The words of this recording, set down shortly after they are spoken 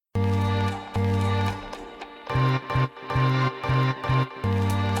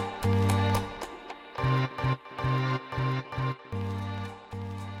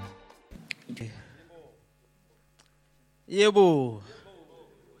Yebo.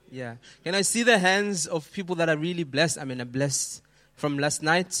 Yeah. Can I see the hands of people that are really blessed? I mean, are blessed from last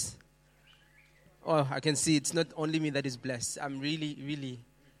night. Oh, I can see it's not only me that is blessed. I'm really.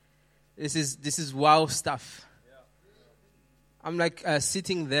 This is wow stuff. I'm like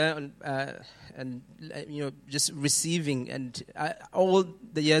sitting there and just receiving. And all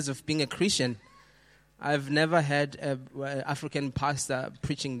the years of being a Christian, I've never had an African pastor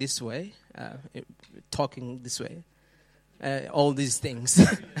preaching this way, talking this way, all these things.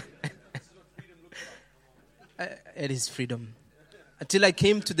 It is freedom. Until I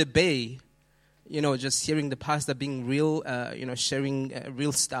came to the Bay, just hearing the pastor being real, sharing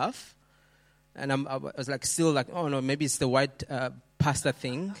real stuff. And I was like, still like, oh no, maybe it's the white pastor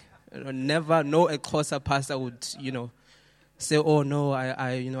thing. Never know a closer pastor would, say, oh no,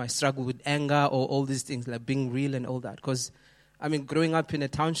 I struggle with anger or all these things, like being real and all that. Because, growing up in a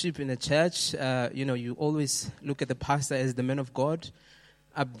township, in a church, you always look at the pastor as the man of God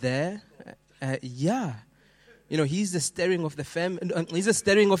up there. He's the steering of the he's the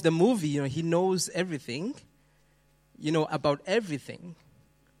steering of the movie. He knows everything, about everything.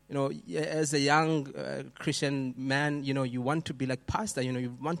 As a young Christian man, you want to be like pastor,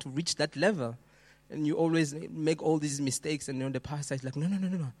 you want to reach that level. And you always make all these mistakes. And the pastor is like, no.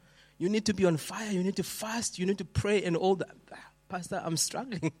 You need to be on fire. You need to fast. You need to pray and all that. Pastor, I'm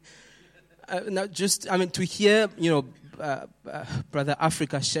struggling. To hear, Brother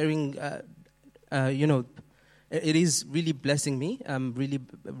Africa sharing, it is really blessing me. I'm really,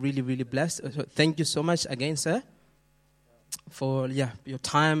 really, really blessed. So thank you so much again, sir, for your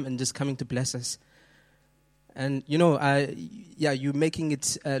time and just coming to bless us. And you're making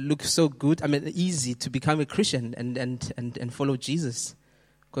it look so good. Easy to become a Christian and follow Jesus,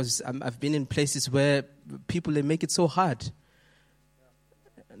 because I've been in places where people, they make it so hard.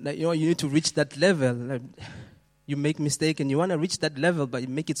 Like, you need to reach that level. Like, you make mistake and you want to reach that level, but you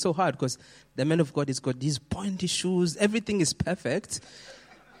make it so hard because the man of God has got these pointy shoes. Everything is perfect.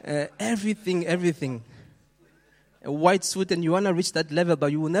 Everything. A white suit, and you want to reach that level,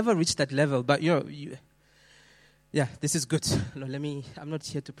 but you will never reach that level. But this is good. I'm not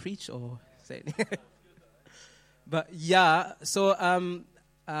here to preach or say anything. But so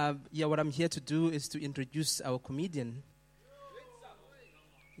what I'm here to do is to introduce our comedian.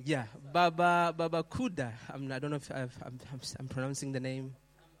 Yeah, Baba Kuda. I don't know if I'm pronouncing the name.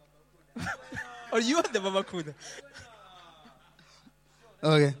 Or you are the Baba Kuda.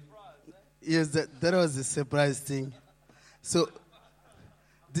 Okay. Yes, that was a surprise thing. So,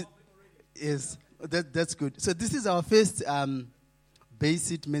 that's good. So this is our first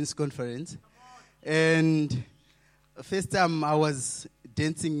Basic Men's Conference. And first time I was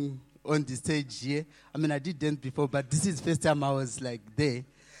dancing on the stage here. I did dance before, but this is the first time I was like there.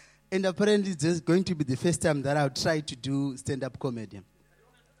 And apparently it's just going to be the first time that I'll try to do stand-up comedy.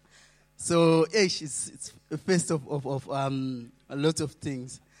 So, it's a first of a lot of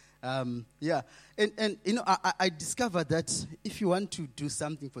things. And I discovered that if you want to do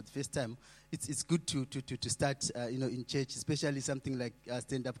something for the first time, it's good to start, in church, especially something like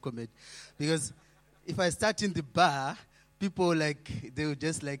stand-up comedy. Because if I start in the bar, people, they would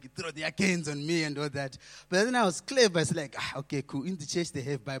just, throw their canes on me and all that. But then I was clever. It's like, okay, cool. In the church, they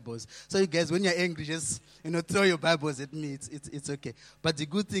have Bibles. So you guys, when you're angry, just, throw your Bibles at me. It's okay. But the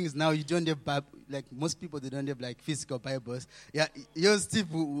good thing is now you don't have, most people, they don't have, physical Bibles. Yeah, yours, Steve,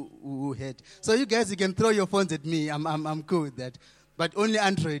 who had. So you guys, you can throw your phones at me. I'm cool with that. But only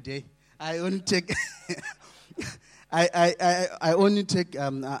Android, eh? I only take... I only take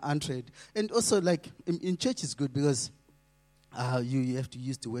Android. And also, in church is good because... you have to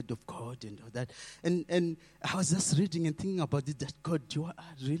use the word of God and all that. And I was just reading and thinking about it, that God, do I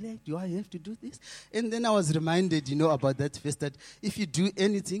have to do this? And then I was reminded, about that first, that if you do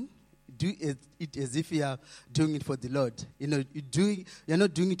anything, do it as if you are doing it for the Lord. You're not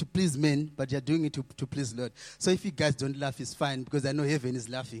doing it to please men, but you're doing it to please the Lord. So if you guys don't laugh, it's fine, because I know heaven is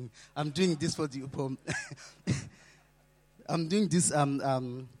laughing. I'm doing this for I'm doing this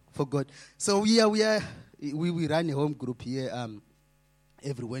for God. So we run a home group here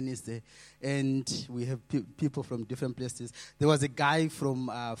every Wednesday, and we have people from different places. There was a guy from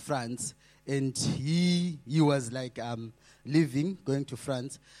France, and he was leaving, going to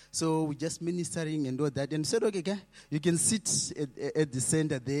France. So we just ministering and all that, and said, okay, you can sit at the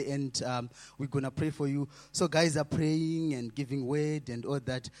center there, and we're going to pray for you. So guys are praying and giving word and all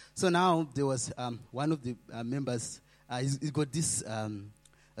that. So now there was one of the members, he's got this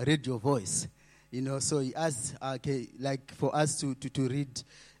radio voice. So he asked, for us to read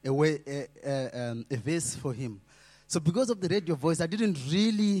a verse for him. So because of the radio voice, I didn't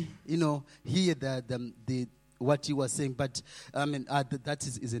really, hear the what he was saying, but I mean, that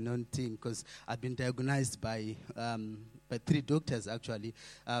is a known thing because I've been diagnosed by 3 doctors, actually,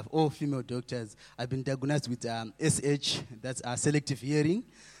 all female doctors. I've been diagnosed with SH, that's selective hearing,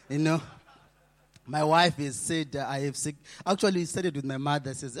 you know. My wife has said I have actually started with my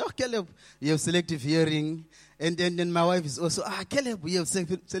mother, says, oh, Caleb, you have selective hearing. And then my wife is also, Caleb, you have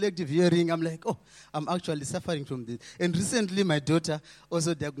selective hearing. I'm like, oh, I'm actually suffering from this. And recently my daughter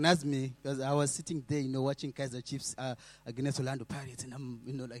also diagnosed me because I was sitting there, watching Kaiser Chiefs against Orlando Pirates. And I'm,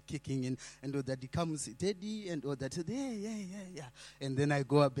 like kicking and all that. He comes, Daddy, and all that. I said, yeah. And then I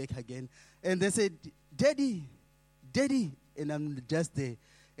go back again. And they said, Daddy. And I'm just there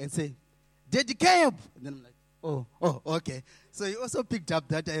and say, Daddy Caleb. And then I'm like, oh, okay. So he also picked up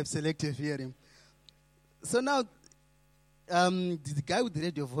that I have selective hearing. So now, the guy with the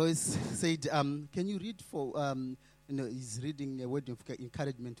radio voice said, can you read for, he's reading a word of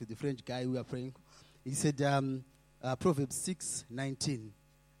encouragement to the French guy we are praying. He said, Proverbs 6:19.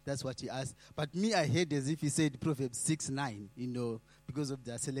 That's what he asked. But me, I heard as if he said Proverbs 6:9, because of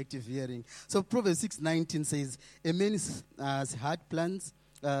the selective hearing. So Proverbs 6:19 says, a man's heart plans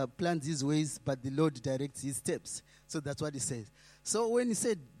his ways, but the Lord directs his steps. So that's what he says. So when he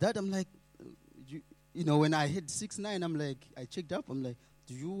said that, I'm like, when I heard 6:9, I'm like, I checked up. I'm like,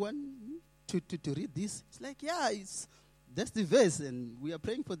 do you want to read this? It's like, yeah, that's the verse, and we are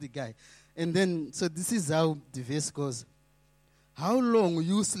praying for the guy. And then, so this is how the verse goes. How long will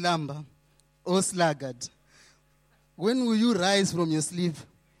you slumber, O sluggard? When will you rise from your sleep?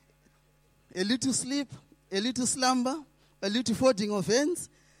 A little sleep, a little slumber, a little folding of hands.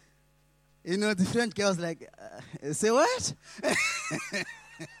 The French guy was like, say what?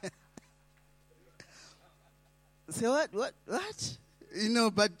 Say what?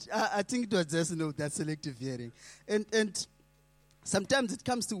 But I think it was just, that selective hearing. And sometimes it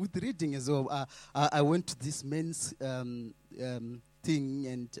comes to with reading as well. I went to this men's thing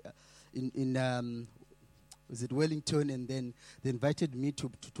and in was it Wellington, and then they invited me to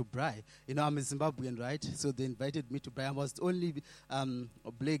Braai. I'm a Zimbabwean, right? So they invited me to Braai. I was the only a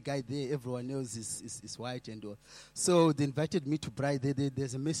black guy there. Everyone else is white and all. So they invited me to Braai.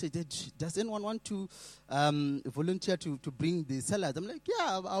 There's a message that, does anyone want to volunteer to bring the salad? I'm like,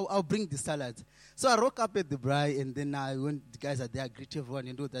 yeah, I'll bring the salad. So I rock up at the Braai, and then the guys are there, I greet everyone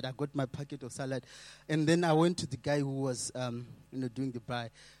and all that. I got my packet of salad. And then I went to the guy who was doing the Braai.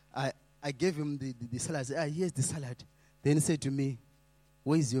 I gave him the salad. I said, here's the salad. Then he said to me,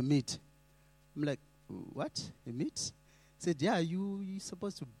 where's your meat? I'm like, what? A meat? He said, yeah, you're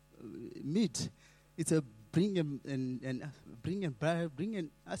supposed to meat. It's a bring and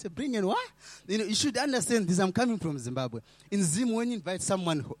I said, bring and what? You should understand this. I'm coming from Zimbabwe. In Zim, when you invite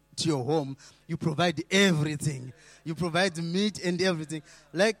someone to your home, you provide everything. You provide meat and everything.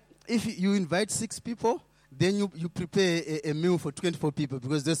 Like, if you invite 6 people, then you prepare a meal for 24 people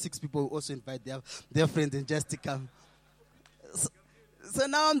because those 6 people also invite their friends and just to come. So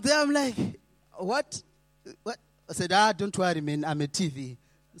now I'm there, I'm like, what? I said, don't worry, man, I'm a TV.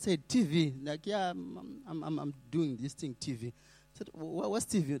 I said, TV? Like, yeah, I'm doing this thing, TV. I said, what's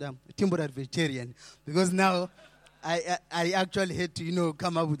TV? I'm a temporary vegetarian. Because now I actually had to,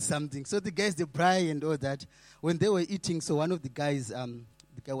 come up with something. So the guys, they Braai and all that, when they were eating, so one of the guys,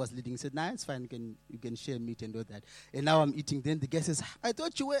 the guy was leading, said, it's fine, you can share meat and all that. And now I'm eating. Then the guy says, I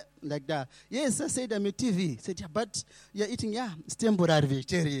thought you were like that. Yes, I said I'm a TV. I said, yeah, but you're eating, it's temporary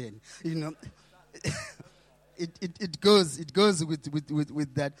vegetarian. It goes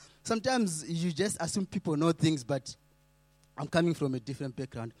with that. Sometimes you just assume people know things, but I'm coming from a different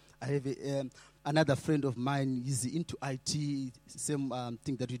background. I have another friend of mine. He's into IT, same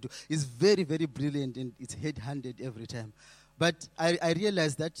thing that we do. He's very, very brilliant, and it's head-handed every time. But I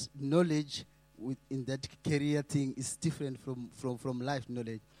realized that knowledge in that career thing is different from life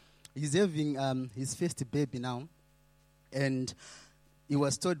knowledge. He's having his first baby now, and he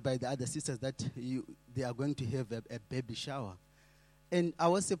was told by the other sisters that they are going to have a baby shower. And I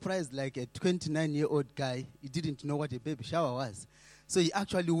was surprised, like a 29-year-old guy, he didn't know what a baby shower was. So he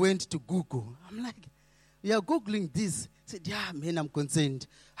actually went to Google. I'm like, you are Googling this. He said, yeah, man, I'm concerned.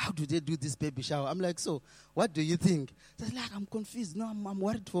 How do they do this baby shower? I'm like, so what do you think? He said, I'm confused. No, I'm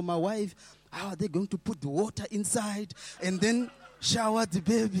worried for my wife. How are they going to put the water inside and then shower the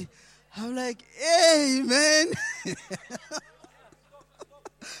baby? I'm like, hey, man.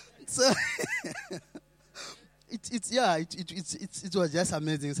 So it was just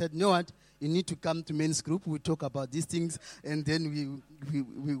amazing. He said, you know what? You need to come to men's group. We talk about these things, and then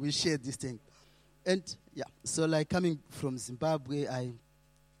we share this thing. And so like coming from Zimbabwe,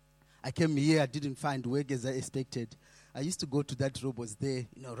 I came here. I didn't find work as I expected. I used to go to that robots there,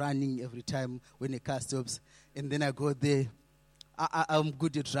 running every time when a car stops. And then I go there. I'm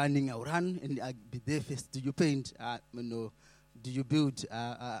good at running. I'll run and I'll be there first. Do you paint? No. Do you build?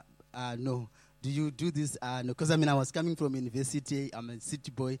 No. Do you do this? No. Because, I was coming from university. I'm a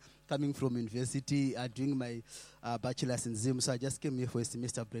city boy coming from university, doing my bachelor's in Zim. So I just came here for a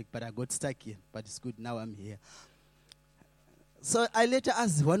semester break, but I got stuck here. But it's good. Now I'm here. So I later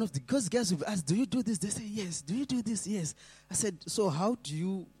asked one of the guys who asked, do you do this? They say, yes. Do you do this? Yes. I said, so how do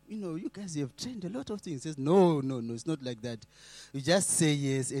you, you guys have trained a lot of things. He says, no, it's not like that. You just say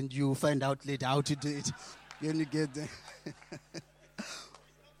yes and you find out later how to do it. When you get there.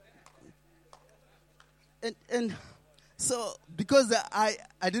 and so because I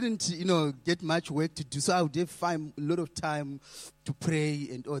didn't, get much work to do, so I would find a lot of time to pray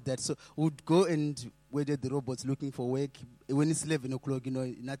and all that. So we would go and whether the robots looking for work. When it's 11 o'clock,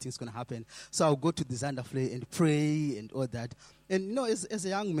 nothing's going to happen. So I'll go to the Zandafle and pray and all that. And, as a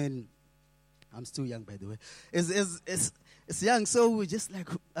young man, I'm still young, by the way. As young, so we just like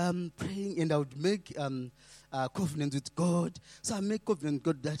praying, and I would make covenant with God. So I make covenant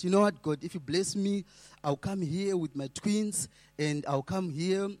with God that, what, God, if you bless me, I'll come here with my twins, and I'll come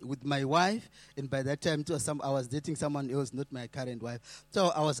here with my wife. And by that time, too, I was dating someone else, not my current wife. So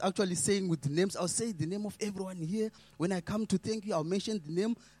I was actually saying with the names, I'll say the name of everyone here. When I come to thank you, I'll mention the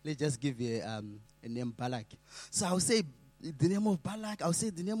name. Let's just give you a name, Balak. So I'll say the name of Balak, I'll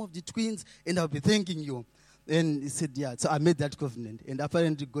say the name of the twins, and I'll be thanking you. And he said, yeah. So I made that covenant. And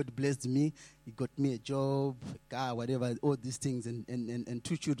apparently God blessed me. He got me a job, a car, whatever, all these things, and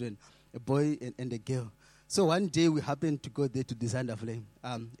 2 children, a boy and a girl. So one day we happened to go there to the Zandafle,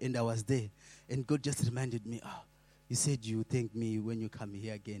 and I was there. And God just reminded me, you said you thank me when you come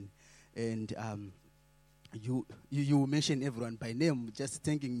here again. And you mention everyone by name, just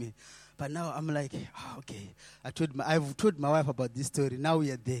thanking me. But now I'm like, okay. I've told my wife about this story. Now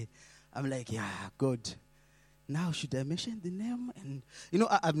we are there. I'm like, yeah, God. Now should I mention the name? And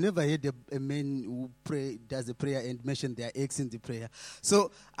I've never heard a man who does a prayer and mention their ex in the prayer.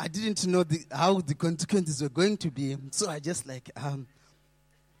 So I didn't know how the consequences were going to be. So I just like,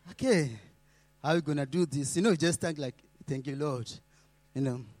 okay, how are we gonna do this? Just think like, thank you, Lord.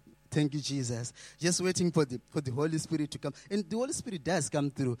 Thank you, Jesus. Just waiting for the Holy Spirit to come. And the Holy Spirit does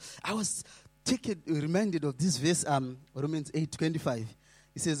come through. I was reminded of this verse, Romans 8:25.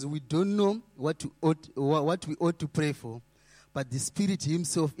 It says, we don't know what we ought to pray for, but the Spirit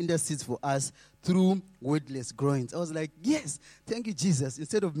himself intercedes for us through wordless groans. I was like, yes, thank you, Jesus.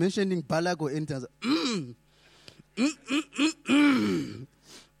 Instead of mentioning Balak or anything,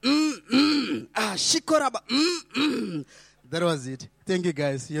 Shikoraba, That was it. Thank you,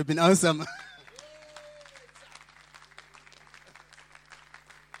 guys. You've been awesome.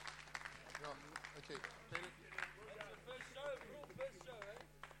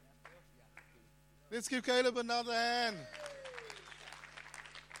 Let's give Caleb another hand.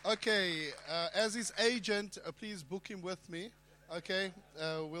 Okay, as his agent, please book him with me. Okay,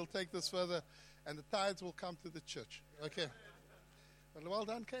 we'll take this further, and the tithes will come to the church. Okay. Well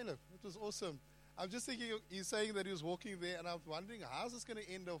done, Caleb. It was awesome. I'm just thinking, he's saying that he was walking there, and I'm wondering how's this going to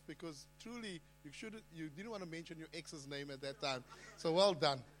end off, because truly you didn't want to mention your ex's name at that time. So well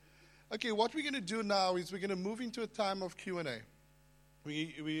done. Okay, what we're going to do now is we're going to move into a time of Q&A.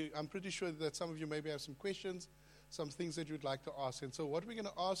 I'm pretty sure that some of you maybe have some questions, some things that you'd like to ask. And so what we're going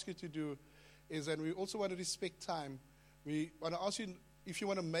to ask you to do is, and we also want to respect time, we want to ask you, if you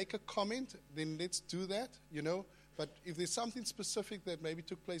want to make a comment, then let's do that, But if there's something specific that maybe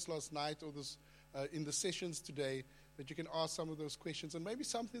took place last night or this in the sessions today, that you can ask some of those questions, and maybe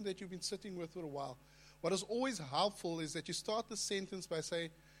something that you've been sitting with for a while. What is always helpful is that you start the sentence by saying,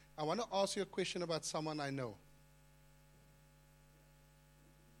 I want to ask you a question about someone I know.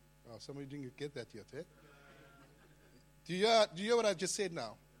 Oh, somebody didn't get that yet, eh? Do you hear what I just said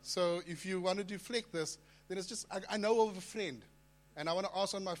now? So if you want to deflect this, then it's just, I know of a friend, and I want to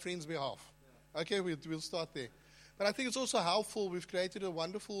ask on my friend's behalf. Okay, we'll start there. But I think it's also helpful. We've created a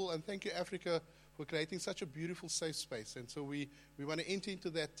wonderful, and thank you, Africa, for creating such a beautiful safe space. And so we want to enter into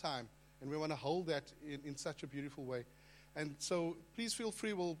that time, and we want to hold that in such a beautiful way. And so please feel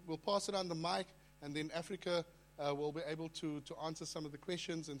free. We'll pass it on the mic, and then Africa will be able to answer some of the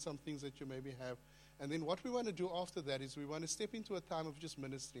questions and some things that you maybe have. And then what we want to do after that is we want to step into a time of just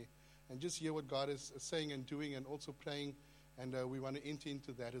ministry and just hear what God is saying and doing, and also praying. And we want to enter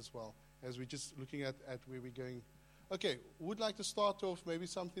into that as well, as we're just looking at where we're going. Okay, would like to start off maybe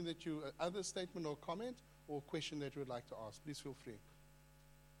something that you, other statement or comment or question that you would like to ask. Please feel free.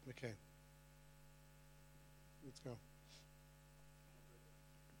 Okay. Let's go.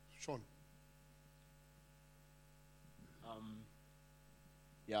 Sean.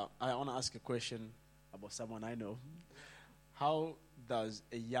 Yeah, I want to ask a question about someone I know. How does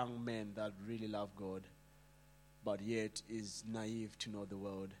a young man that really love God, but yet is naive to know the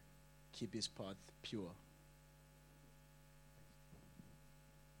world, keep his path pure?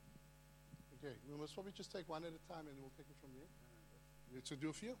 Okay, we must probably just take one at a time and we'll take it from there. To do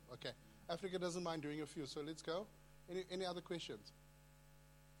a few? Okay. Africa doesn't mind doing a few, so let's go. Any other questions?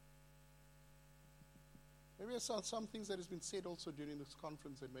 Maybe there's some things that has been said also during this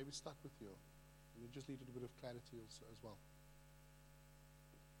conference that maybe stuck with you. And you just needed a bit of clarity also, as well.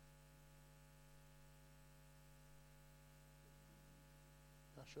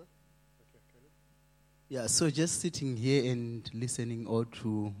 Yeah, sure. Okay, Caleb. Yeah, so just sitting here and listening all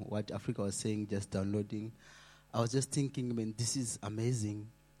to what Africa was saying, just downloading, I was just thinking, man, this is amazing.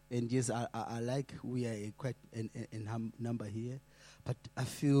 And yes, I like we are quite a number here, but I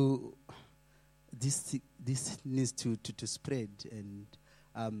feel this needs to spread. And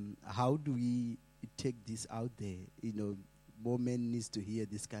how do we take this out there? You know, more men needs to hear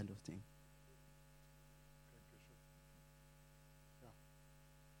this kind of thing. Okay, sure. Yeah.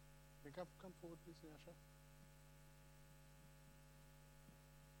 Come forward, please, Yasha.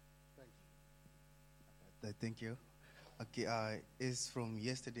 Thanks. Thank you. Okay, it's from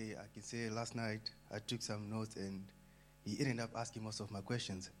yesterday. I can say last night I took some notes and he ended up asking most of my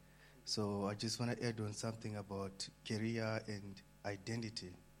questions. So I just want to add on something about career and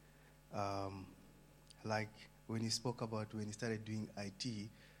identity. Like when he spoke about when he started doing IT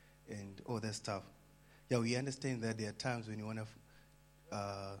and all that stuff. Yeah, we understand that there are times when you want to,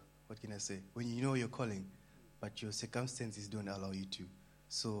 what can I say? When you know your calling, but your circumstances don't allow you to.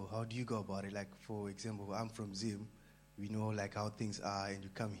 So how do you go about it? Like, for example, I'm from Zim. We know like how things are, and you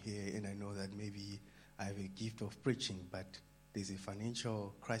come here, and I know that maybe I have a gift of preaching, but there's a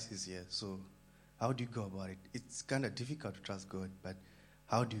financial crisis here. So how do you go about it? It's kind of difficult to trust God, but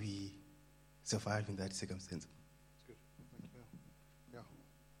how do we survive in that circumstance? That's good. Thank you. Yeah.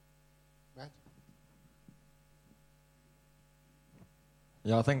 Matt?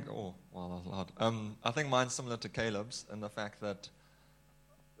 Yeah, I think, oh, wow, that was loud. I think mine's similar to Caleb's in the fact that,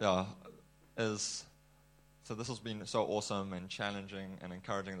 so this has been so awesome and challenging and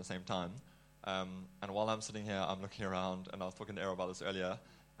encouraging at the same time. And while I'm sitting here, I'm looking around, and I was talking to Aaron about this earlier,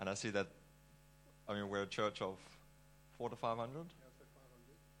 and I see that, we're a church of 400 to 500.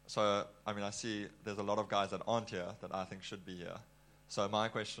 So, I see there's a lot of guys that aren't here that I think should be here. So my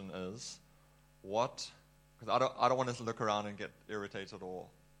question is, because I don't want to look around and get irritated or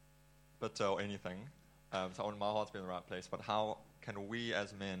bitter or anything. So I want my heart to be in the right place. But how can we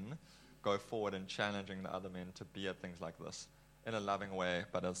as men go forward in challenging the other men to be at things like this in a loving way,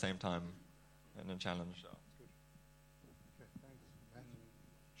 but at the same time in a challenge? That's good. Okay, thanks, Matt.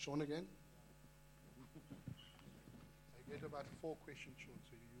 Sean again? I get about 4 questions, Sean,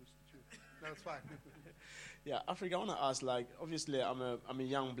 so you used 2. No, it's fine. Yeah, Africa, I want to ask, obviously I'm a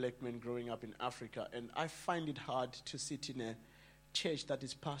young black man growing up in Africa, and I find it hard to sit in a church that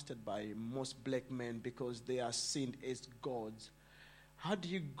is pastored by most black men because they are seen as gods. How do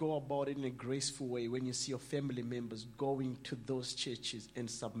you go about it in a graceful way when you see your family members going to those churches and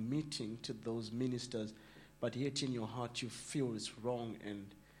submitting to those ministers, but yet in your heart you feel it's wrong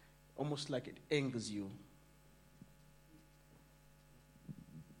and almost like it angers you?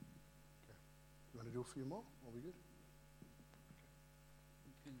 Okay. You want to do a few more? Are we good?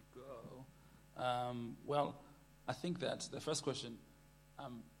 You can go. Well, I think that the first question,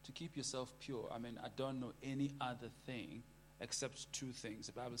 to keep yourself pure, I don't know any other thing except 2 things.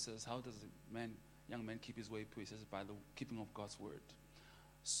 The Bible says, how does a young man keep his way pure? It says, by the keeping of God's word.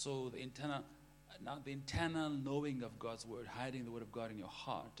 So the internal knowing of God's word, hiding the word of God in your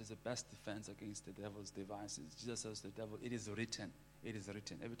heart, is the best defense against the devil's devices. Jesus says to the devil, it is written. It is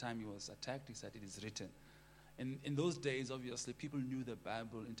written. Every time he was attacked, he said, it is written. In those days, obviously, people knew the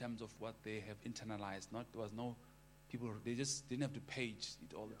Bible in terms of what they have internalized. They just didn't have to page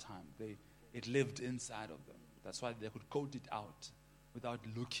it all the time. It lived inside of them. That's why they could quote it out without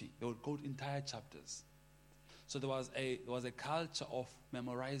looking. They would quote entire chapters. So there was a culture of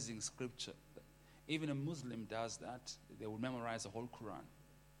memorizing scripture. Even a Muslim does that. They would memorize the whole Quran.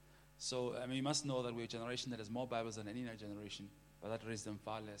 So you must know that we're a generation that has more Bibles than any other generation, but that raised them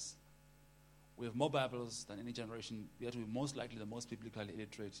far less. We have more Bibles than any generation, yet we're most likely the most biblically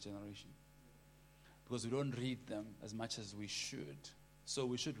illiterate generation, because we don't read them as much as we should. So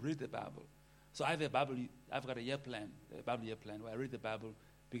we should read the Bible. So I have I've got a Bible year plan, where I read the Bible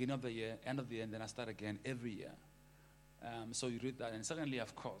beginning of the year, end of the year, and then I start again every year. So you read that. And secondly,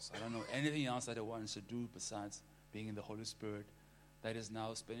 of course, I don't know anything else that I want to do besides being in the Holy Spirit. That is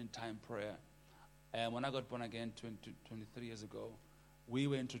now spending time in prayer. And when I got born again 23 years ago, we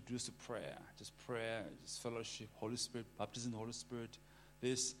were introduced to prayer, just fellowship, Holy Spirit, baptism in the Holy Spirit.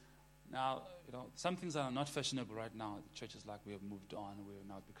 Now, some things that are not fashionable right now. The church is like we have moved on. We have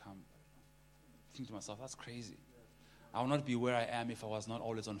now become. I think to myself, that's crazy. I would not be where I am if I was not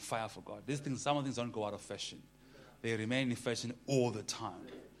always on fire for God. Some of things don't go out of fashion. They remain in fashion all the time.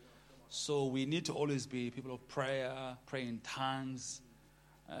 So we need to always be people of prayer, pray in tongues.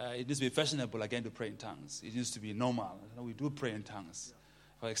 It needs to be fashionable again to pray in tongues. It needs to be normal. We do pray in tongues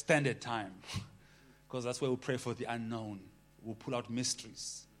for extended time because that's where we pray for the unknown. We'll pull out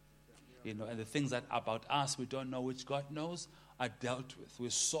mysteries. And the things that about us we don't know, which God knows, are dealt with. We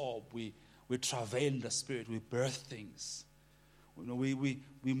sob, we travail in the Spirit, we birth things.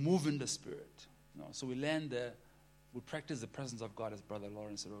 We move in the Spirit. So we learn we practice the presence of God, as Brother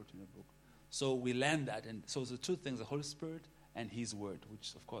Lawrence wrote in the book. So we learn that. And so the two things, the Holy Spirit and His Word,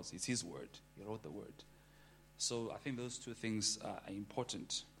 which, of course, is His Word. He wrote the Word. So I think those two things are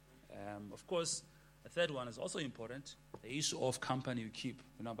important. Of course, the third one is also important, the issue of company you keep.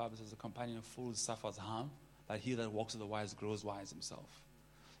 The Bible says, the companion of fools suffers harm, but he that walks with the wise grows wise himself.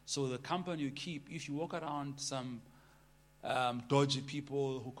 So the company you keep, if you walk around some dodgy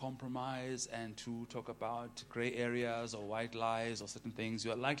people who compromise and to talk about gray areas or white lies or certain things,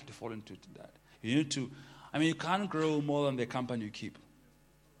 you are likely to fall into that. You can't grow more than the company you keep.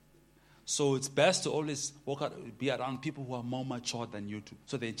 So it's best to always be around people who are more mature than you do.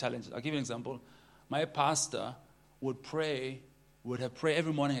 So they challenge. I'll give you an example. My pastor would have prayer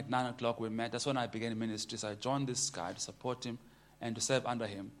every morning at 9 o'clock. We met. That's when I began ministry. So I joined this guy to support him and to serve under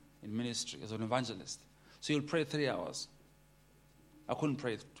him in ministry as an evangelist. So he'll pray 3 hours. I couldn't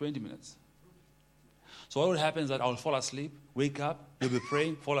pray 20 minutes. So what would happen is that I would fall asleep, wake up, he'll be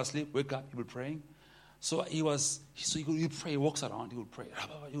praying, fall asleep, wake up, he'll be praying. So he pray, he walks around, he would pray,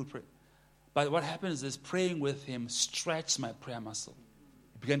 he would pray. But what happens is praying with him stretched my prayer muscle.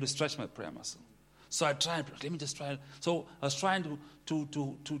 It began to stretch my prayer muscle. So I tried, let me just try. So I was trying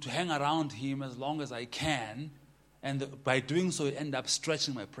to hang around him as long as I can, and by doing so, you end up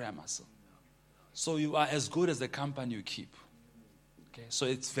stretching my prayer muscle. So you are as good as the company you keep. Okay, so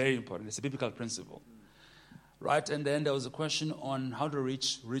it's very important. It's a biblical principle, right? And then there was a question on how to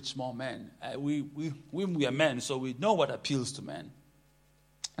reach more men. We are men, so we know what appeals to men,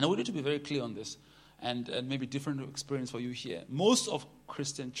 and we need to be very clear on this. And maybe different experience for you here. Most of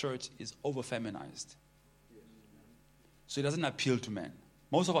Christian church is over-feminized. So it doesn't appeal to men.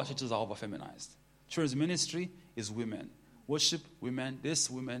 Most of our churches are over-feminized. Church ministry is women. Worship, women,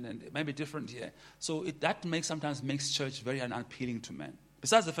 and it might be different here. So that sometimes makes church very unappealing to men.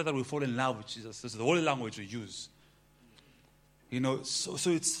 Besides the fact that we fall in love with Jesus, this is the only language we use.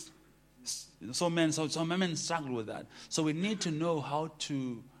 So men struggle with that. So we need to know how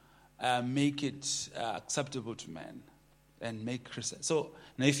to make it acceptable to men and make Christians. So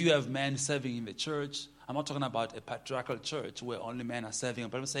now if you have men serving in the church, I'm not talking about a patriarchal church where only men are serving,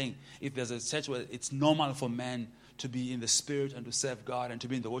 but I'm saying if there's a church where it's normal for men to be in the Spirit and to serve God and to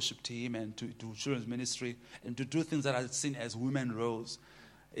be in the worship team and to do children's ministry and to do things that are seen as women roles,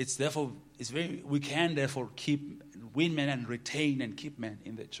 we can therefore win men and retain and keep men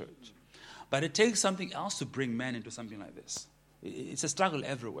in the church. But it takes something else to bring men into something like this. It's a struggle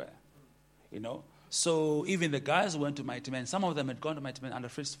everywhere. So even the guys who went to Mighty Men, some of them had gone to Mighty Men under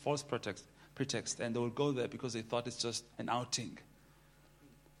false pretext, and they would go there because they thought it's just an outing.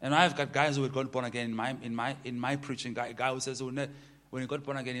 And I've got guys who had got born again in my preaching. A guy who says when he got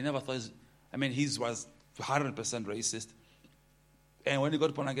born again, he never thought. He was 100% racist. And when he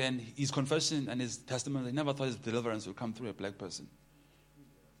got born again, his confession and his testimony, he never thought his deliverance would come through a black person.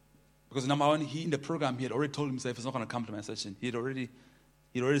 Because number one, in the program, he had already told himself he's not going to come to my session. He'd already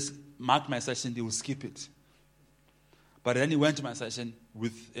marked my session, he would skip it. But then he went to my session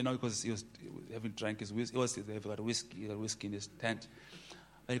because he was having drank his whiskey. He got whiskey in his tent.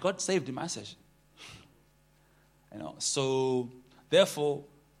 But he got saved in my session. So therefore,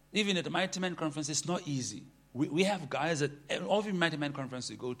 even at the Mighty Men conference, it's not easy. We have guys at every Mighty Men conference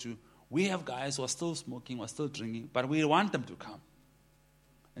we go to, we have guys who are still smoking, who are still drinking, but we want them to come.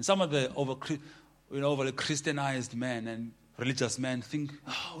 And some of the overly Christianized men and religious men think,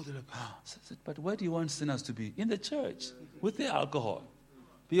 but where do you want sinners to be? In the church, with the alcohol.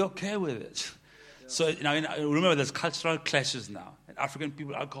 Be okay with it. So, remember there's cultural clashes now. And African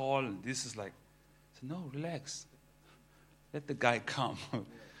people, alcohol, and this is like, no, relax. Let the guy come.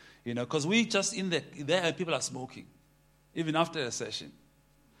 Because we just there people are smoking, even after a session.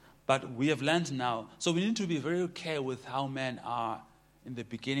 But we have learned now. So we need to be very careful with how men are in the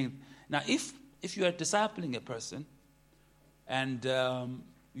beginning. Now, if you are discipling a person, and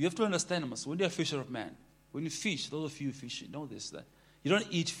You have to understand, when you're a fisher of man, when you fish, those of you who fish, you know this, that you don't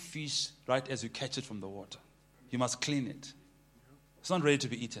eat fish right as you catch it from the water. You must clean it. It's not ready to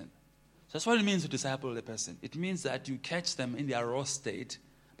be eaten. So that's what it means to disciple a person. It means that you catch them in their raw state,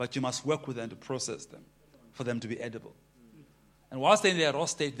 but you must work with them to process them, for them to be edible. And whilst they're in their raw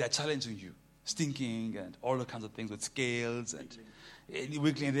state, they're challenging you, stinking and all the kinds of things with scales and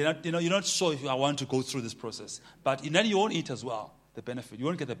wiggling. And they're not, you're not sure if I want to go through this process. But then you won't eat as well, the benefit. You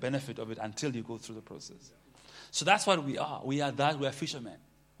won't get the benefit of it until you go through the process. So that's what we are. We are fishermen.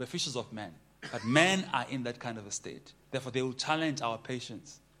 We're fishers of men. But men are in that kind of a state. Therefore, they will challenge our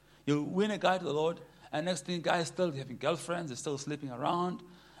patience. You win a guy to the Lord, and next thing, the guy is still having girlfriends, is still sleeping around.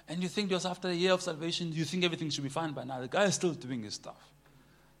 And you think just after a year of salvation, you think everything should be fine by now. The guy is still doing his stuff.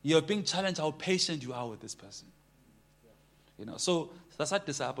 You're being challenged how patient you are with this person. So that's what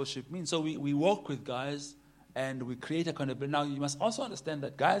discipleship means. So we work with guys and we create accountability. Now, you must also understand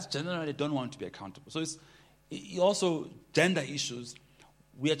that guys generally don't want to be accountable. So it's also gender issues.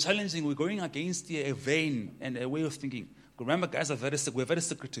 We are challenging, we're going against a vein and a way of thinking. Remember, guys we're very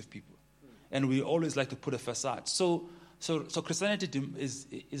secretive people. And we always like to put a facade. So Christianity is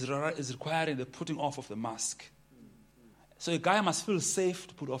requiring the putting off of the mask. So a guy must feel safe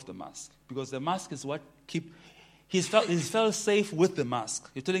to put off the mask, because the mask is what he's felt safe with the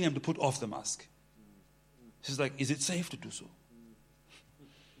mask. You're telling him to put off the mask. She's like, is it safe to do so?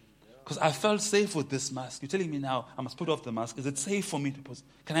 Because I felt safe with this mask. You're telling me now I must put off the mask. Is it safe for me to put?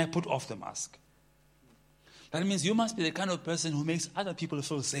 Can I put off the mask? That means you must be the kind of person who makes other people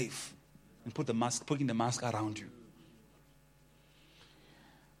feel safe and putting the mask around you.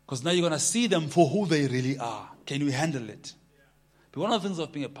 Because now you're going to see them for who they really are. Can you handle it? But one of the things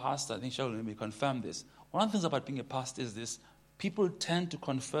of being a pastor, I think Sheldon may confirm this. One of the things about being a pastor is this: people tend to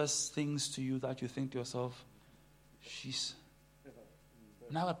confess things to you that you think to yourself, jeez.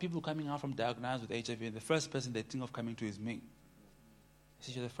 Now that people coming out from diagnosed with HIV, and the first person they think of coming to is me. He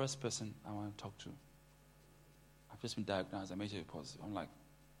says, you're the first person I want to talk to. I've just been diagnosed, I'm HIV positive. I'm like,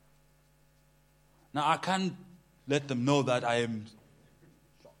 now I can't let them know that I am.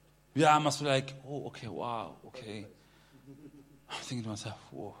 I must be like, oh, okay, wow, okay. I'm thinking to myself,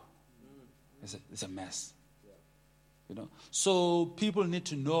 whoa, it's a mess. So people need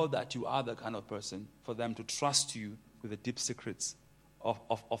to know that you are the kind of person for them to trust you with the deep secrets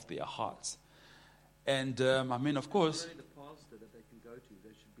of their hearts. And of course, the pastor that they can go to,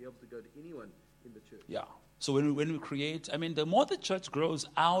 they should be able to go to anyone in the church. Yeah. So when we create, the more the church grows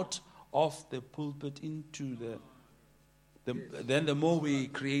out of the pulpit into then the more we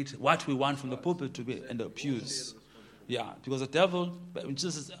create what we want from the pulpit to be in the pews. Yeah, because the devil,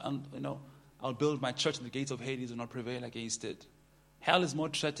 Jesus says, I'll build my church and the gates of Hades will not prevail against it. Hell is more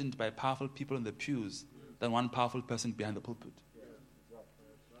threatened by powerful people in the pews than one powerful person behind the pulpit.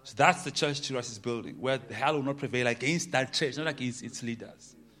 So that's the church Jesus is building, where the hell will not prevail against that church, not against its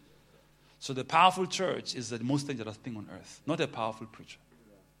leaders. So the powerful church is the most dangerous thing on earth, not a powerful preacher.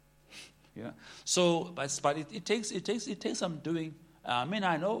 So, but it takes some doing.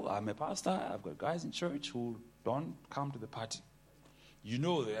 I know I'm a pastor. I've got guys in church who don't come to the party.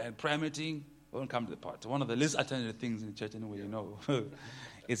 They're prayer meeting, don't come to the party. One of the least attended things in the church anyway,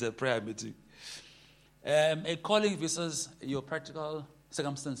 is a prayer meeting. A calling versus your practical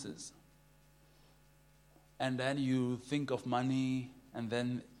circumstances. And then you think of money, and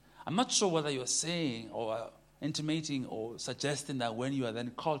then I'm not sure whether you're saying or intimating or suggesting that when you are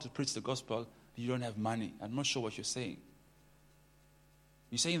then called to preach the gospel, you don't have money. I'm not sure what you're saying.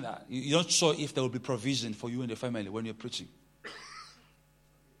 You're saying that. You're not sure if there will be provision for you and your family when you're preaching.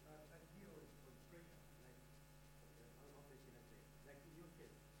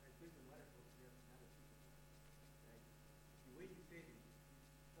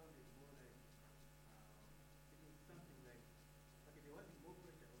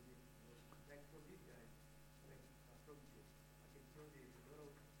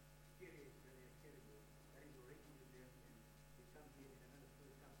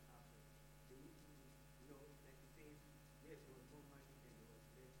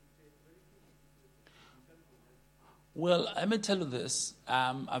 Well, let me tell you this.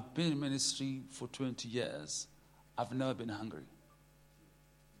 I've been in ministry for 20 years. I've never been hungry.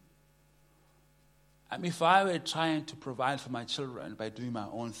 If I were trying to provide for my children by doing my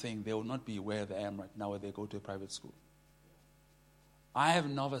own thing, they would not be where they am right now, where they go to a private school. I have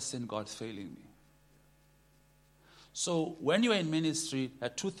never seen God failing me. So when you're in ministry, there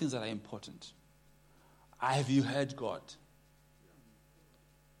are two things that are important. Have you heard God?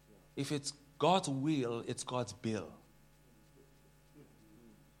 If it's God's will, it's God's bill.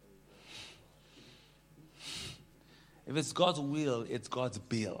 If it's God's will, it's God's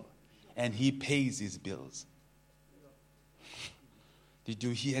bill. And he pays his bills. Did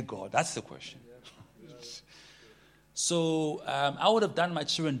you hear God? That's the question. So I would have done my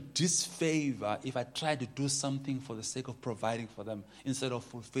children disfavor if I tried to do something for the sake of providing for them instead of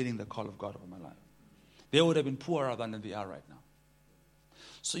fulfilling the call of God over my life. They would have been poorer than they are right now.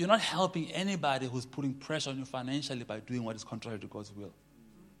 So you're not helping anybody who's putting pressure on you financially by doing what is contrary to God's will.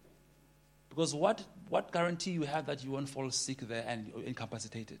 Because what guarantee you have that you won't fall sick there and you're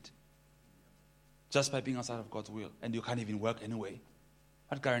incapacitated? Just by being outside of God's will, and you can't even work anyway.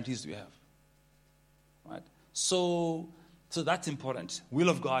 What guarantees do you have? Right? So that's important. Will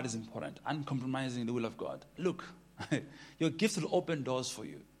of God is important. Uncompromising the will of God. Look, your gift will open doors for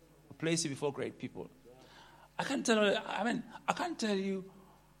you. Will place you before great people. I can't tell you,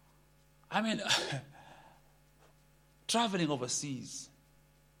 traveling overseas,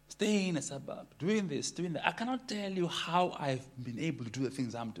 staying in a suburb, doing this, doing that. I cannot tell you how I've been able to do the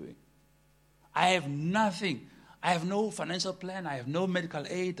things I'm doing. I have nothing. I have no financial plan. I have no medical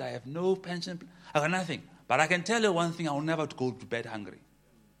aid. I have no pension. I have nothing. But I can tell you one thing, I will never go to bed hungry.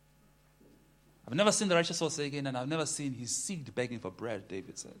 I've never seen the righteous forsaken, and I've never seen his seed begging for bread,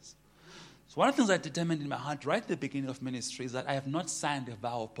 David says. So one of the things I determined in my heart right at the beginning of ministry is that I have not signed a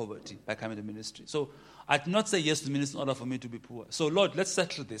vow of poverty by coming to ministry. So I did not say yes to the ministry in order for me to be poor. So Lord, let's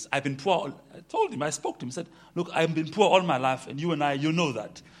settle this. I've been poor. I told him, I spoke to him, I said, look, I've been poor all my life, and you and I, you know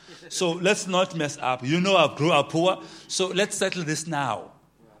that. So let's not mess up. You know I've grown up poor, so let's settle this now.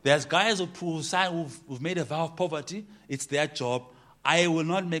 There's guys who've made a vow of poverty. It's their job. I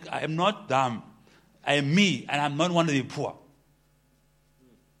am not dumb. I am me, and I'm not one of the poor.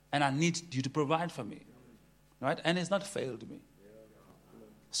 And I need you to provide for me. Right? And it's not failed me.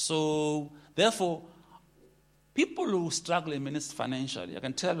 So, therefore, people who struggle in ministry financially, I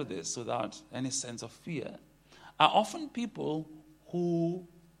can tell you this without any sense of fear, are often people who,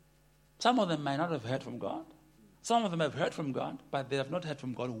 some of them might not have heard from God. Some of them have heard from God, but they have not heard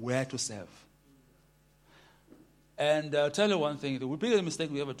from God where to serve. And I'll tell you one thing, the biggest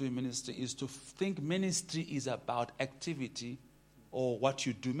mistake we ever do in ministry is to think ministry is about activity or what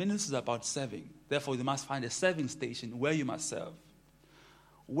you do. Ministry is about serving. Therefore, you must find a serving station where you must serve.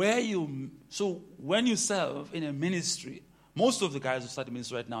 So when you serve in a ministry, most of the guys who start a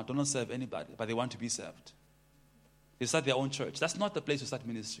ministry right now do not serve anybody, but they want to be served. They start their own church. That's not the place to start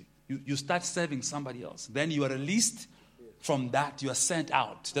ministry. You start serving somebody else. Then you are released from that. You are sent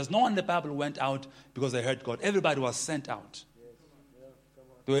out. There's no one in the Bible who went out because they heard God. Everybody was sent out.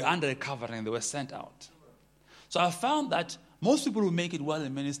 They were under a covering. They were sent out. So I found that most people who make it well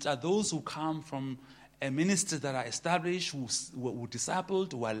in ministry are those who come from a ministry that are established, who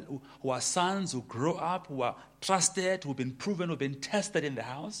discipled, who are sons, who grow up, who are trusted, who've been proven, who've been tested in the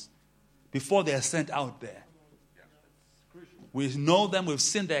house before they are sent out there. We know them, we've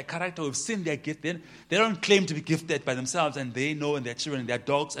seen their character, we've seen their gift. They don't claim to be gifted by themselves, and they know, and their children, and their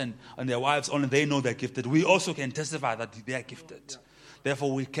dogs, and their wives, only they know they're gifted. We also can testify that they are gifted.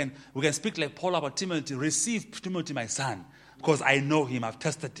 Therefore, we can speak like Paul about Timothy. Receive Timothy, my son, because I know him, I've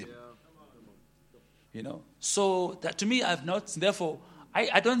tested him. You know? So, that to me, therefore,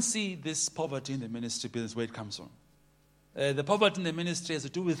 I don't see this poverty in the ministry business where it comes from. The poverty in the ministry has to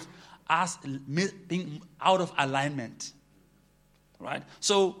do with us being out of alignment. Right?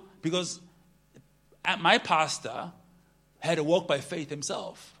 So, because my pastor had a walk by faith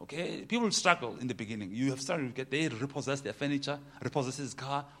himself, okay? People struggle in the beginning. You have started to they repossess their furniture, repossess his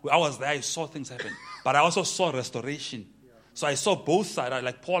car. I was there, I saw things happen. But I also saw restoration. So I saw both sides.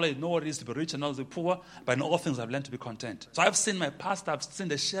 Like Paul, I know what it is to be rich and not to be poor, but in all things I've learned to be content. So I've seen my pastor, I've seen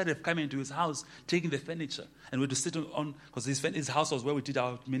the sheriff coming into his house, taking the furniture. And we had to sit on, because his house was where we did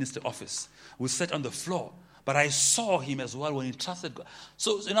our ministry office. We sat on the floor. But I saw him as well when he trusted God.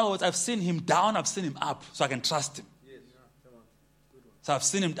 So in other words, I've seen him down, I've seen him up, so I can trust him. So I've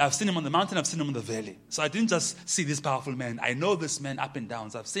seen him on the mountain, I've seen him in the valley. So I didn't just see this powerful man. I know this man up and down.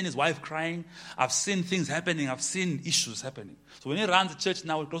 So I've seen his wife crying, I've seen things happening, I've seen issues happening. So when he runs the church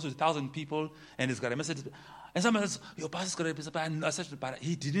now, close to 1,000 people, and he's got a Mercedes. And someone says, your pastor's got a Mercedes Benz. I said, but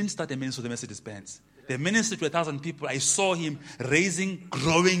he didn't start a ministry with a Mercedes Benz. The ministry to 1,000 people, I saw him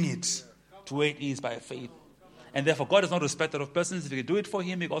growing it to where it is by faith. And therefore, God is not a respecter of persons. If He can do it for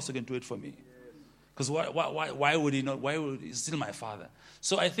him, He also can do it for me. Because why would He not? Why would He's still my Father?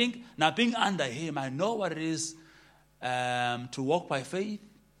 So I think now being under Him, I know what it is to walk by faith,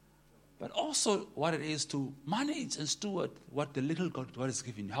 but also what it is to manage and steward what the little God has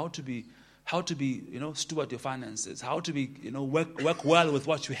given you. How to be, steward your finances. How to be, work well with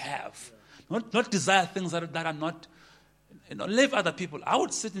what you have. Not desire things that are not, live other people. I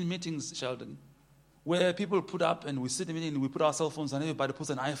would sit in meetings, Sheldon, where people put up and we sit in a meeting and we put our cell phones and everybody puts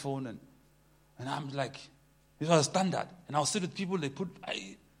an iPhone and I'm like, this was standard. And I'll sit with people,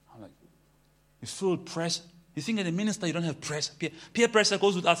 I'm like, you feel pressure. You think as a minister you don't have pressure. Peer pressure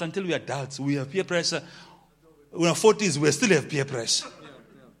goes with us until we are adults. We have peer pressure. When we're 40s, we still have peer pressure.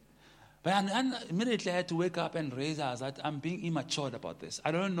 But immediately I had to wake up and realize that I'm being immature about this.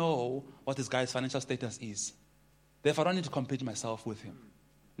 I don't know what this guy's financial status is. Therefore, I don't need to compete myself with him.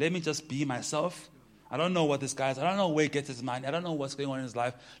 Let me just be myself. I don't know what this guy is. I don't know where he gets his money. I don't know what's going on in his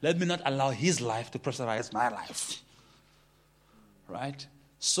life. Let me not allow his life to pressurize my life. Right?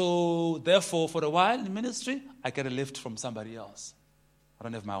 So, therefore, for a while in ministry, I get a lift from somebody else. I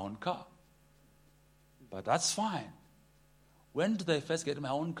don't have my own car. But that's fine. When did I first get my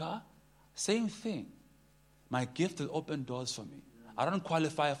own car? Same thing. My gift will open doors for me. I don't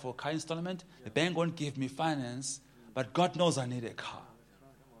qualify for a car installment. The bank won't give me finance. But God knows I need a car.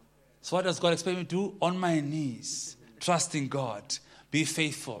 So what does God expect me to do? On my knees, trusting God, be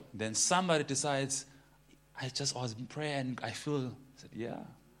faithful. Then somebody decides, I was in prayer and I said, yeah.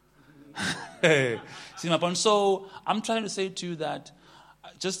 See my point? So I'm trying to say to you that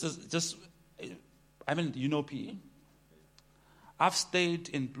you know PE. I've stayed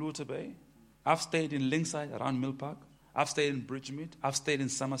in Bluter Bay. I've stayed in Linkside around Mill Park. I've stayed in Bridgemead. I've stayed in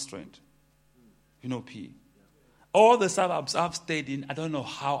Summerstrand. You know PE. All the suburbs I've stayed in, I don't know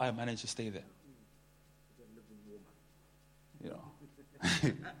how I managed to stay there. You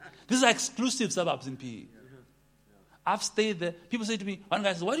know. These are exclusive suburbs in PE. I've stayed there. People say to me, one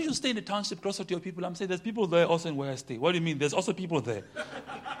guy says, why do you stay in the township closer to your people? I'm saying, there's people there also in where I stay. What do you mean? There's also people there.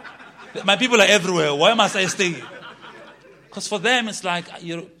 My people are everywhere. Why must I stay? Because for them, it's like,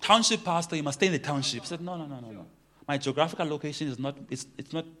 you're a township pastor, you must stay in the township. I said, no. My geographical location is not, it's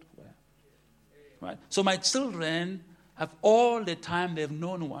not where. Right? So my children have all the time, they've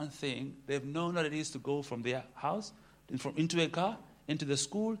known one thing. They've known what it is to go from their house, into a car, into the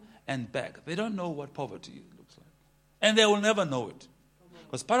school, and back. They don't know what poverty looks like. And they will never know it.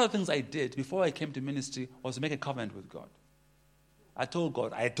 Because part of the things I did before I came to ministry was to make a covenant with God. I told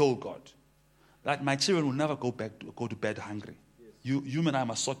God that my children will never go to bed hungry. You and I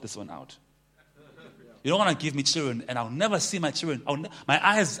must sort this one out. You don't want to give me children, and I'll never see my children. My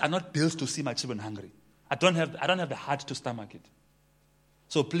eyes are not built to see my children hungry. I don't have the heart to stomach it.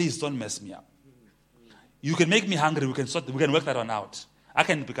 So please don't mess me up. You can make me hungry. We can work that one out.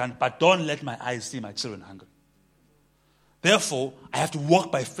 But don't let my eyes see my children hungry. Therefore, I have to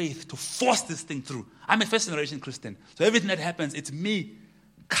walk by faith to force this thing through. I'm a first-generation Christian. So everything that happens, it's me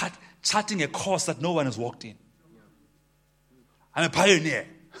charting a course that no one has walked in. I'm a pioneer.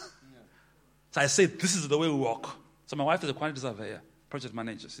 So I say, this is the way we walk. So my wife is a quantity surveyor, project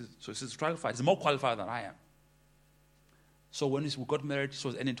manager. So she's qualified. She's more qualified than I am. So when we got married, she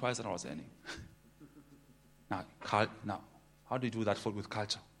was earning twice than I was earning. Now, how do you do that with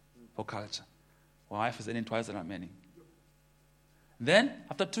culture? For culture. My wife is earning twice than I'm earning. Then,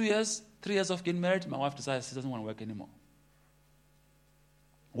 after 3 years of getting married, my wife decides she doesn't want to work anymore.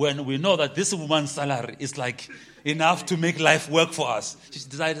 When we know that this woman's salary is like enough to make life work for us. She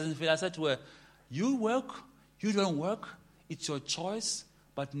decided, I said to her, you work, you don't work, it's your choice,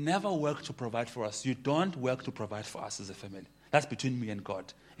 but never work to provide for us. You don't work to provide for us as a family. That's between me and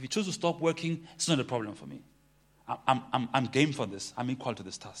God. If you choose to stop working, it's not a problem for me. I'm game for this. I'm equal to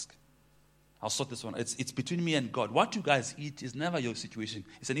this task. I'll sort this one. It's between me and God. What you guys eat is never your situation.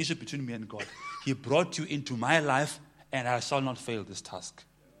 It's an issue between me and God. He brought you into my life, and I shall not fail this task.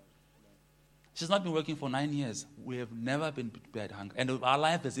 She's not been working for 9 years. We have never been bad hungry. And our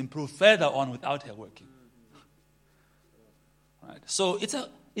life has improved further on without her working. Right? So it's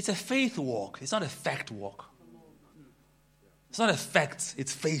a faith walk. It's not a fact walk. It's not a fact.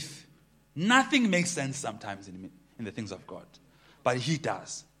 It's faith. Nothing makes sense sometimes in the things of God. But He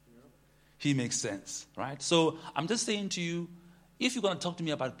does. He makes sense. Right? So I'm just saying to you, if you're going to talk to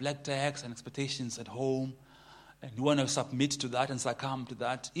me about black tax and expectations at home, and you want to submit to that and succumb to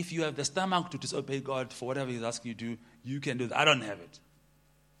that, if you have the stomach to disobey God for whatever He's asking you to do, you can do that. I don't have it.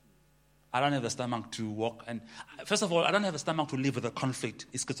 I don't have the stomach to walk. And first of all, I don't have the stomach to live with a conflict.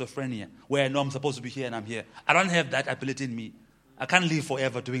 It's schizophrenia, where I know I'm supposed to be here and I'm here. I don't have that ability in me. I can't live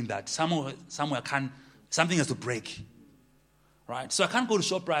forever doing that. Somewhere something has to break. Right? So I can't go to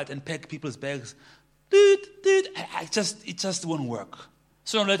ShopRite and pack people's bags. It just won't work.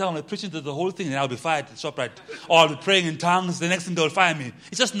 Sooner or later, I'll be preaching to the whole thing and I'll be fired at ShopRite. Or I'll be praying in tongues. The next thing, they'll fire me.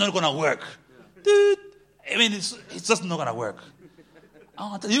 It's just not going to work. It's just not going to work.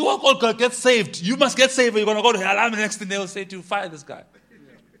 You all get saved. You must get saved or you're going to go to hell. And the next thing, they'll say to you, fire this guy.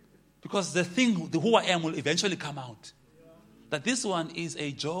 Because the who I am will eventually come out. That this one is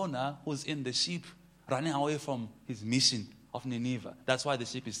a Jonah who's in the sheep running away from his mission of Nineveh. That's why the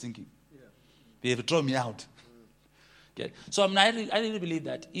ship is sinking. They have to throw me out. Okay. So I really believe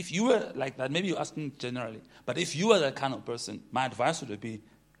that if you were like that, maybe you're asking generally, but if you were that kind of person, my advice would be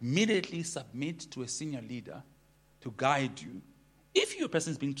immediately submit to a senior leader to guide you. If your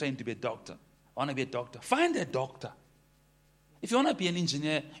person is being trained to be a doctor, I want to be a doctor, find a doctor. If you want to be an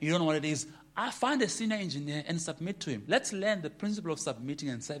engineer, you don't know what it is, find a senior engineer and submit to him. Let's learn the principle of submitting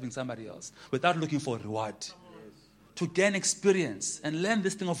and serving somebody else without looking for a reward. To gain experience and learn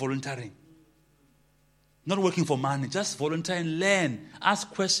this thing of volunteering. Not working for money, just volunteer and learn.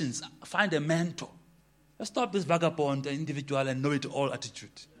 Ask questions, find a mentor. Let's stop this vagabond and individual and know-it-all attitude.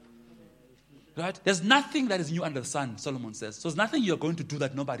 Right? There's nothing that is new under the sun, Solomon says. So there's nothing you're going to do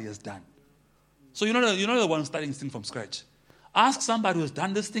that nobody has done. So you're not the one starting this thing from scratch. Ask somebody who's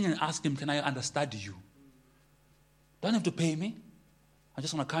done this thing and ask him, can I understudy you? Don't have to pay me. I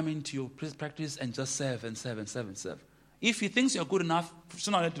just want to come into your practice and just serve and serve and serve and serve. If he thinks you're good enough,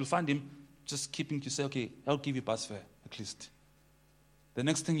 sooner or later you'll find him just keeping to say, okay, I'll give you bus fare at least. The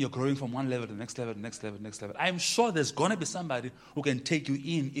next thing you're growing from one level to the next level, the next level, the next level. I'm sure there's going to be somebody who can take you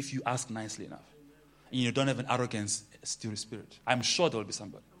in if you ask nicely enough. And you don't have an arrogance spirit. I'm sure there will be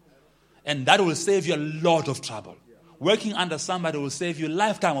somebody. And that will save you a lot of trouble. Working under somebody will save you a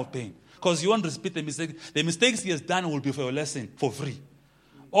lifetime of pain. Because you won't repeat the mistakes. The mistakes he has done will be for your lesson for free.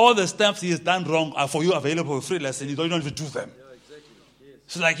 All the steps he has done wrong are for you available for a free lesson. You don't even do them.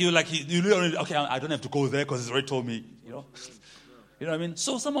 So you already, okay, I don't have to go there because he's already told me, You know what I mean?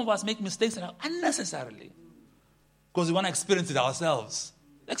 So some of us make mistakes unnecessarily because we want to experience it ourselves.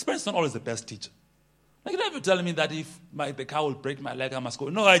 Experience is not always the best teacher. Like, you don't have to tell me that if the car will break my leg, I must go.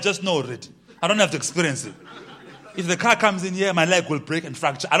 No, I just know already. I don't have to experience it. If the car comes in here, my leg will break and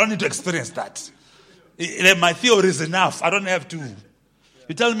fracture. I don't need to experience that. My theory is enough. I don't have to.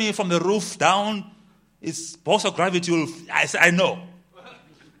 You tell me from the roof down, it's force of gravity. I say, I know.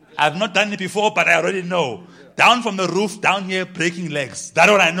 I've not done it before, but I already know. Down from the roof, down here, breaking legs. That's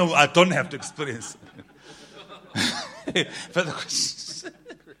what I know. I don't have to experience. Further questions?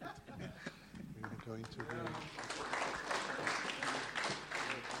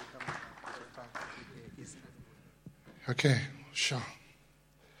 Okay, sure.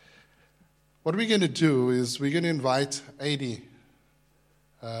 What we're going to do is we're going to invite AD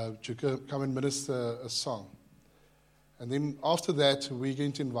to come and minister a song. And then after that, we're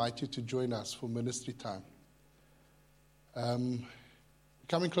going to invite you to join us for ministry time. We're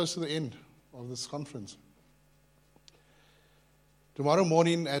coming close to the end of this conference. Tomorrow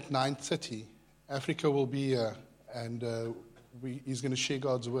morning at 9:30, Africa will be here, and he's going to share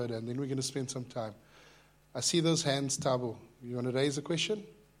God's word, and then we're going to spend some time. I see those hands, Tabo. You want to raise a question?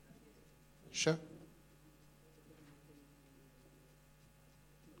 Sure.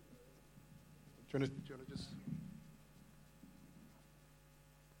 Do you want to just...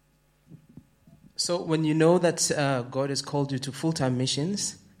 So when you know that God has called you to full-time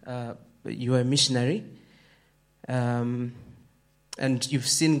missions, you are a missionary, and you've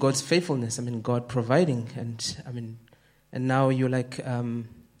seen God's faithfulness, God providing, and now you're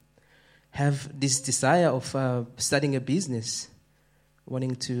have this desire of starting a business,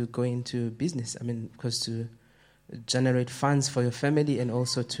 wanting to go into business, because to generate funds for your family and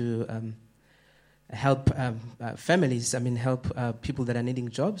also to help families, help people that are needing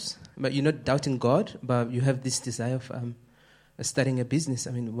jobs. But you're not doubting God, but you have this desire of starting a business.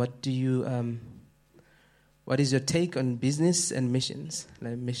 What do you, what is your take on business and missions?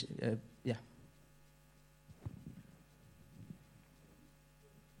 Yeah.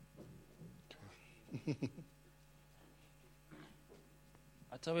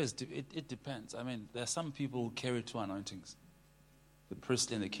 It depends. There are some people who carry two anointings, the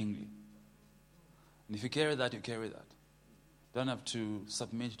priestly and the kingly. And if you carry that, you carry that. You don't have to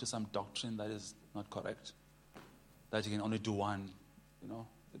submit to some doctrine that is not correct, that you can only do one.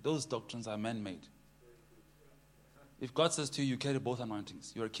 Those doctrines are man-made. If God says to you, you carry both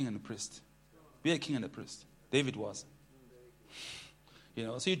anointings, you're a king and a priest. Be a king and a priest. David was.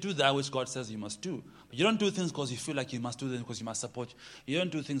 So you do that which God says you must do. But you don't do things because you feel like you must do them because you must support. You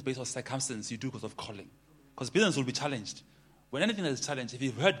don't do things based on circumstance. You do because of calling. Because business will be challenged. When anything that is challenged, if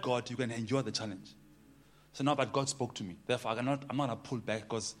you've heard God, you can endure the challenge. So now, but God spoke to me. Therefore, I'm not going to pull back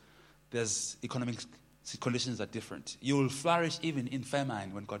because there's economic conditions are different. You will flourish even in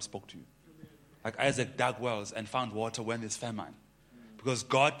famine when God spoke to you. Like Isaac dug wells and found water when there's famine. Because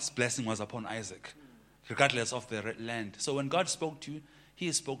God's blessing was upon Isaac, regardless of the land. So when God spoke to you,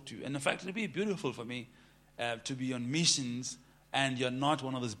 He spoke to you. And in fact, it would be beautiful for me to be on missions and you're not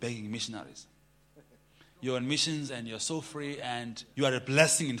one of those begging missionaries. You're on missions and you're so free and you are a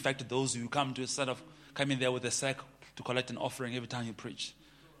blessing, in fact, to those who come to a set of come in there with a sack to collect an offering every time you preach.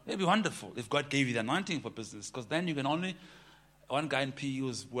 It'd be wonderful if God gave you the anointing for business, because then you can only... One guy in PE who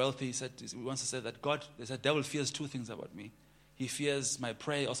was wealthy, he wants to say that the devil fears two things about me. He fears my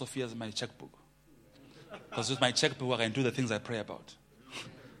prayer, also fears my checkbook. Because with my checkbook, I can do the things I pray about.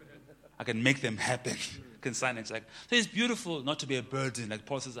 I can make them happen. I can sign a check. So it's beautiful not to be a burden. Like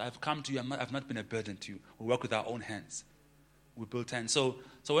Paul says, I've come to you, I've not been a burden to you. We work with our own hands. We build hands. So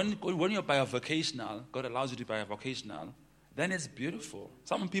when you're bivocational, God allows you to be bivocational, then it's beautiful.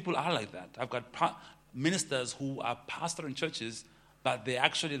 Some people are like that. I've got ministers who are pastoring churches, but they're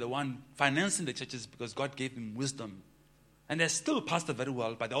actually the one financing the churches because God gave them wisdom. And they still pastor very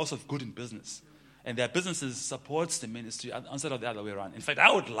well, but they're also good in business. And their businesses supports the ministry instead of the other way around. In fact, I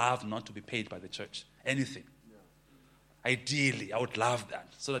would love not to be paid by the church. Anything. Yeah. Ideally, I would love that.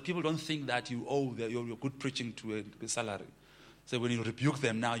 So that people don't think that you owe your good preaching to a salary. So when you rebuke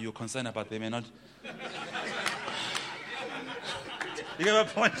them now, you're concerned about they may not... You get my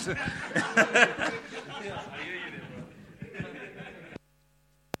point?